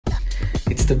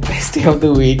the best day of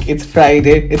the week. It's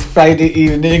Friday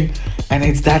evening, and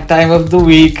it's that time of the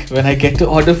week when I get to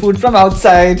order food from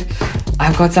outside.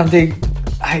 I've got something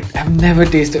I've never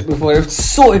tasted before. I'm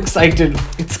so excited.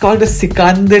 It's called a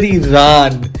Sikandari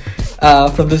Raan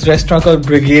from this restaurant called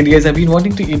Brigadiers. I've been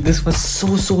wanting to eat this for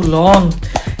so long,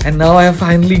 and now I have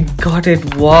finally got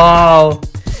it. Wow,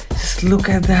 just look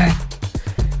at that.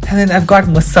 And then I've got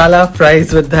masala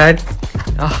fries with that.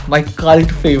 My cult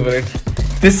favorite.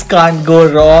 This can't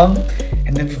go wrong.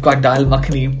 And then we've got Daal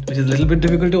Makhni, which is a little bit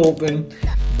difficult to open.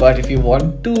 But if you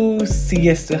want to see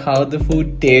as to how the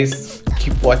food tastes,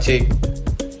 keep watching.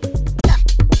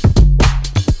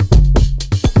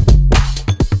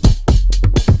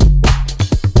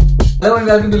 Hello and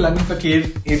welcome to London Fakir.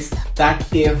 It's that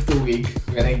day of the week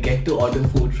when I get to order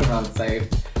food from outside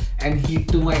and eat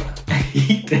to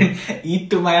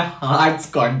my heart's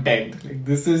content. Like,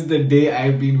 this is the day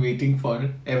I've been waiting for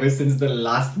ever since the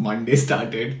last Monday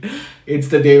started. It's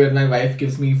the day when my wife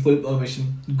gives me full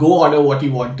permission. Go order what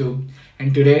you want to.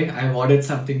 And today I've ordered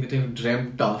something that I've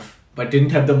dreamt of but didn't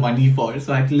have the money for.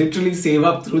 So I had to literally save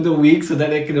up through the week so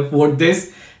that I can afford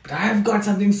this. But I've got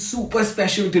something super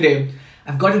special today.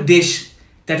 I've got a dish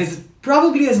that is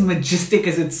probably as majestic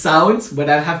as it sounds, but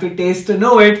I'll have to taste to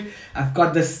know it. I've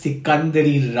got the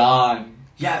Sikandari Raan.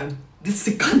 Yeah, this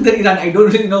Sikandari Raan, I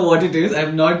don't really know what it is.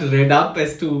 I've not read up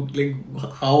as to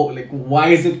why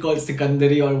is it called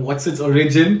Sikandari or what's its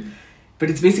origin. But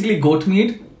it's basically goat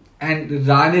meat, and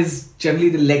Raan is generally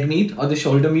the leg meat or the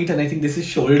shoulder meat, and I think this is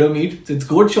shoulder meat. So it's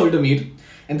goat shoulder meat,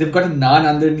 and they've got a naan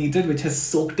underneath it which has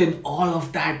soaked in all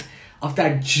of that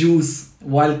juice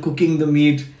while cooking the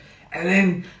meat. And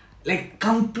then, like,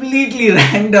 completely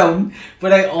random,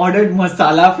 but I ordered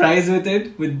masala fries with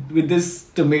it, with this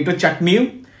tomato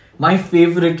chutney, my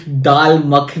favorite Daal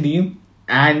Makhni,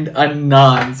 and a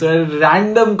naan. So a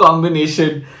random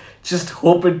combination. Just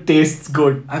hope it tastes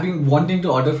good. I've been wanting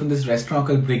to order from this restaurant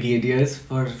called Brigadiers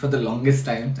for the longest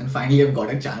time, and finally I've got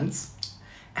a chance.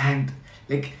 And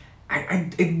like, I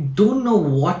don't know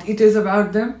what it is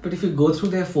about them, but if you go through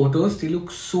their photos, they look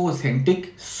so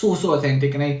authentic, so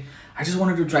authentic, and I just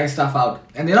wanted to try stuff out.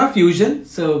 And they're not fusion,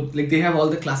 so like they have all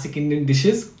the classic Indian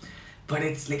dishes, but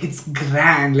it's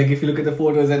grand. Like, if you look at the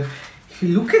photos, and if you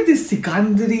look at this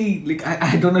Sikandari, like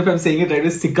I don't know if I'm saying it right,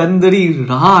 it's Sikandari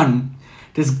Raan.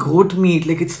 This goat meat,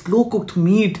 like, it's slow cooked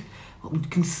meat. You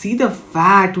can see the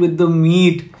fat with the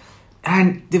meat,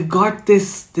 and they've got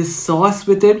this sauce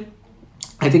with it.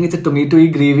 I think it's a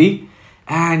tomatoey gravy,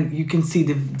 and you can see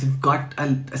they've got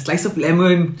a slice of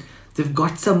lemon, they've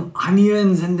got some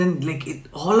onions, and then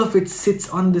all of it sits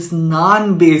on this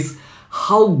naan base.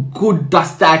 How good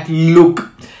does that look?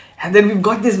 And then we've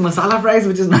got this masala fries,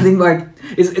 which is nothing but,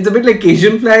 it's a bit like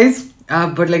Cajun fries,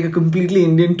 but like a completely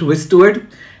Indian twist to it.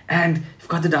 And you've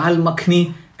got the Daal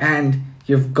Makhni, and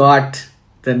you've got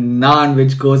the naan,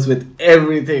 which goes with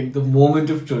everything. The moment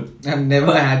of truth. I've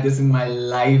never had this in my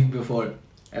life before,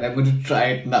 and I'm going to try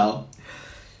it now.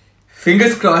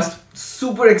 Fingers crossed.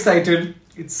 Super excited.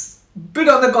 It's a bit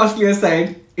on the costlier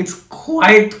side. It's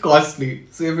quite costly.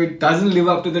 So if it doesn't live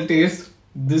up to the taste,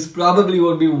 this probably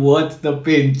won't be worth the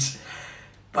pinch.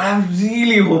 But I'm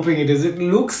really hoping it is. It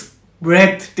looks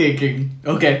breathtaking.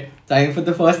 Okay, time for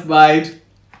the first bite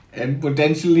and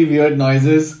potentially weird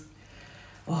noises.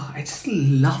 Oh, I just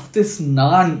love this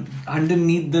naan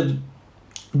underneath the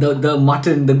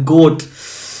mutton, the goat.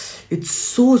 It's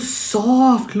so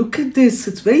soft. Look at this.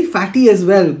 It's very fatty as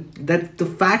well. That the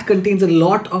fat contains a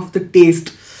lot of the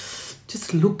taste.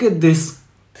 Just look at this.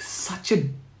 This is such a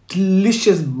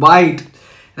delicious bite.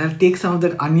 And I'll take some of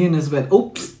that onion as well.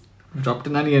 Oops, dropped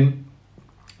an onion.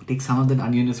 Take some of that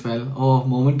onion as well. Oh,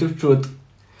 moment of truth.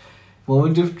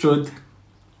 Moment of truth.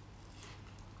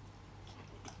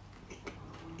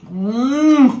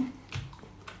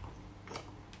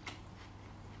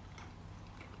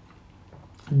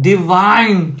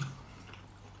 Divine.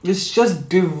 It's just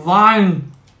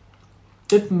divine.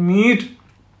 That meat,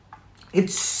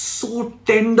 it's so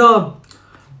tender.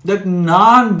 That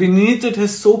naan beneath it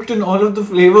has soaked in all of the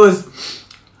flavors.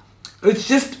 It's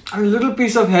just a little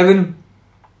piece of heaven.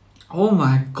 Oh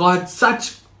my god,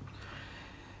 that's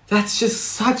just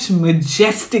such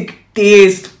majestic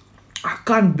taste. I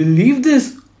can't believe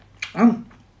this.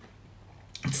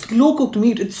 It's slow cooked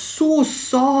meat. It's so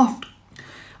soft.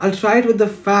 I'll try it with the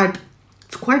fat.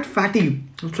 It's quite fatty.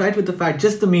 I'll try it with the fat,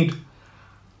 just the meat.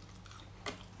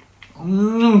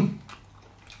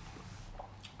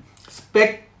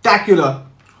 Spectacular.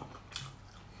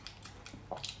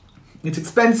 It's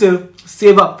expensive.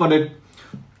 Save up for it.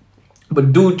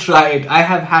 But do try it. I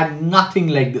have had nothing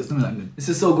like this in London. This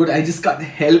is so good. I just can't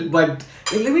help but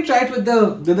let me try it with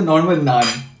the normal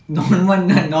naan.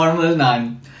 Normal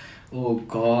naan. Oh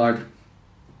God.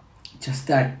 Just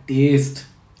that taste.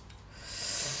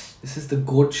 This is the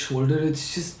goat shoulder.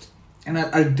 It's just, and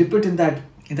I'll dip it in that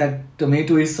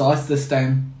tomatoey sauce this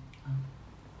time.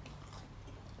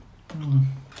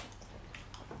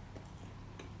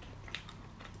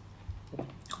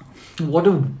 What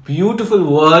a beautiful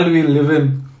world we live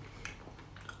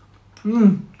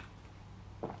in.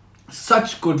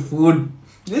 Such good food.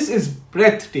 This is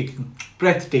breathtaking.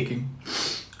 Breathtaking.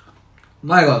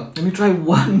 My God. Let me try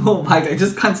one more bite. I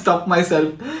just can't stop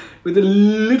myself. With a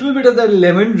little bit of that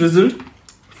lemon drizzled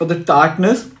for the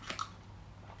tartness.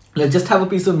 Let's just have a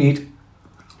piece of meat.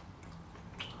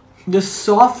 The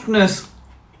softness.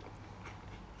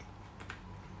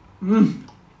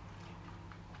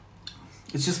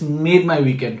 It's just made my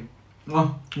weekend.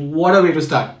 Oh, what a way to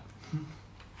start.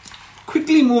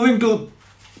 Quickly moving to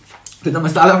the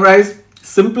masala fries.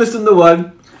 Simplest in the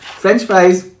world. French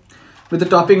fries with the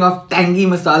topping of tangy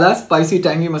masala, spicy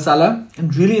tangy masala,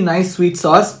 and really nice sweet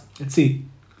sauce. Let's see.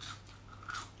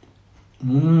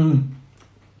 No,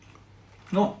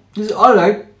 this is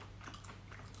alright.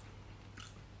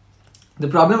 The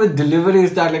problem with delivery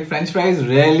is that like French fries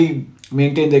rarely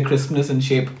maintain their crispness and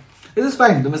shape. This is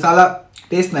fine. The masala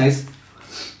tastes nice.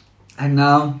 And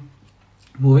now,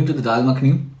 moving to the Daal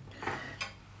Makhni.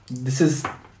 This is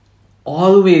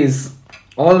always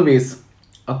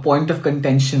a point of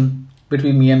contention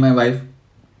between me and my wife.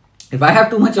 If I have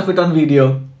too much of it on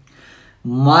video,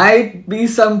 might be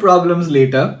some problems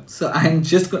later. So I'm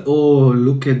just going, oh,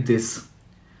 look at this.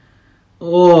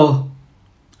 Oh,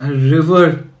 a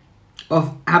river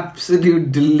of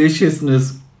absolute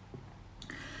deliciousness.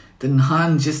 The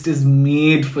naan just is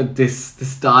made for this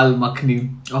Daal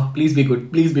Makhni. Oh, please be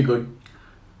good. Please be good.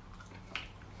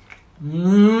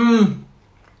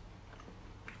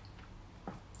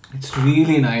 It's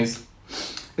really nice.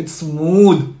 It's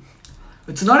smooth.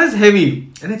 It's not as heavy.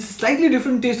 And it's a slightly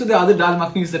different taste to the other Daal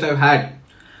Makhnis that I've had.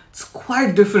 It's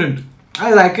quite different.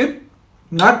 I like it.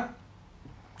 Not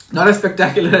as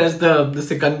spectacular as the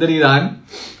Sikandari Raan.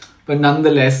 But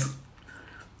nonetheless,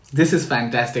 this is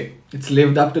fantastic. It's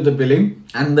lived up to the billing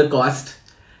and the cost.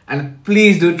 And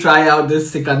please do try out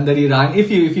this Sikandari Raan if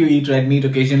you eat red meat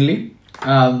occasionally.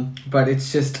 But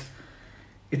it's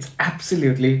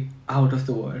absolutely out of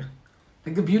the world.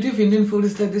 Like the beauty of Indian food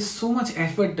is that there's so much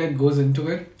effort that goes into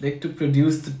it, like to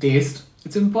produce the taste.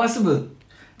 It's impossible.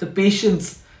 The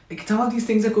patience. Like some of these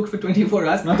things are cooked for 24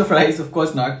 hours. Not the fries, of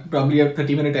course not. Probably a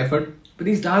 30-minute effort. But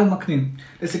these Daal Makhni,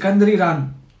 the Sikandari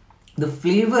Raan, the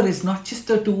flavor is not just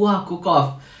a 2-hour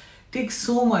cook-off. It takes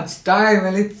so much time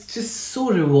and it's just so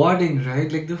rewarding,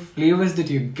 right? Like the flavors that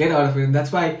you get out of it. And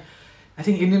that's why I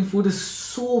think Indian food is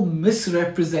so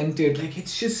misrepresented. Like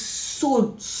it's just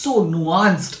so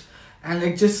nuanced. And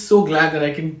like just so glad that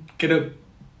I can get a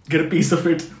piece of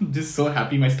it. I'm just so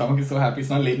happy. My stomach is so happy. It's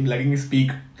not letting me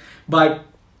speak. But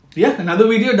yeah, another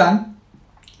video done.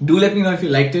 Do let me know if you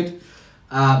liked it.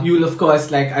 You will of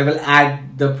course, like I will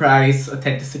add the price,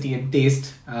 authenticity and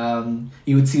taste.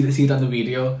 You would see it on the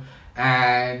video.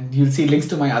 And you'll see links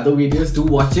to my other videos. Do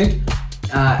watch it.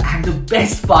 And the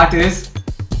best part is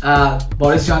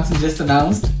Boris Johnson just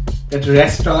announced that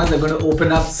restaurants are going to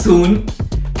open up soon.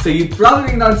 So you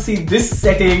probably not see this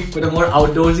setting, but a more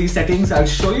outdoorsy setting. So I'll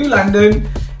show you London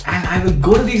and I will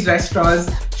go to these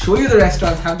restaurants, show you the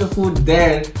restaurants, have the food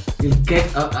there. You'll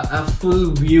get a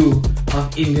full view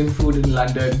of Indian food in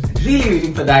London. Really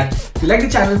waiting for that. If you like the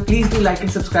channel, please do like and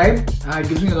subscribe. It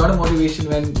gives me a lot of motivation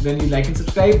when you like and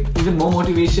subscribe. Even more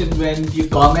motivation when you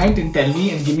comment and tell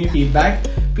me and give me feedback.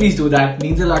 Please do that. It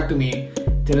means a lot to me.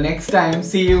 Till next time,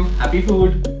 see you. Happy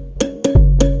food.